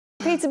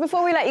Peter,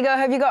 before we let you go,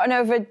 have you gotten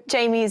over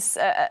Jamie's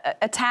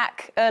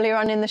attack earlier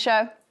on in the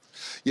show?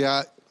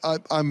 Yeah,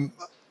 I'm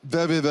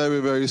very, very,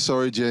 very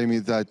sorry, Jamie,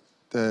 that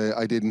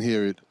I didn't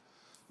hear it.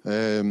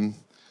 I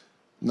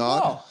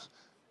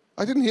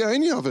didn't hear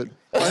any of it.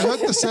 I heard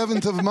the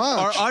 7th of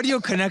March. Our audio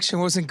connection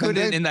wasn't good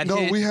in that hit.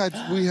 No,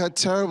 we had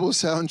terrible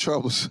sound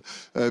troubles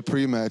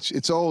pre-match.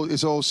 It's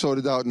all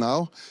sorted out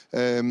now.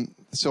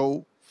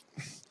 So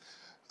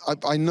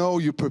I know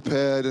you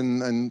prepared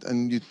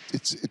and it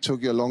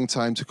took you a long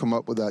time to come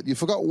up with that. You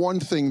forgot one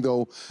thing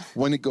though.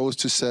 When it goes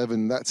to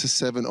 7, that's a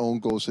 7 own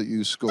goals that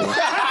you score. If you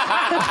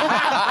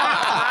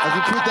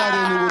put that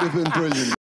in, it would have been brilliant.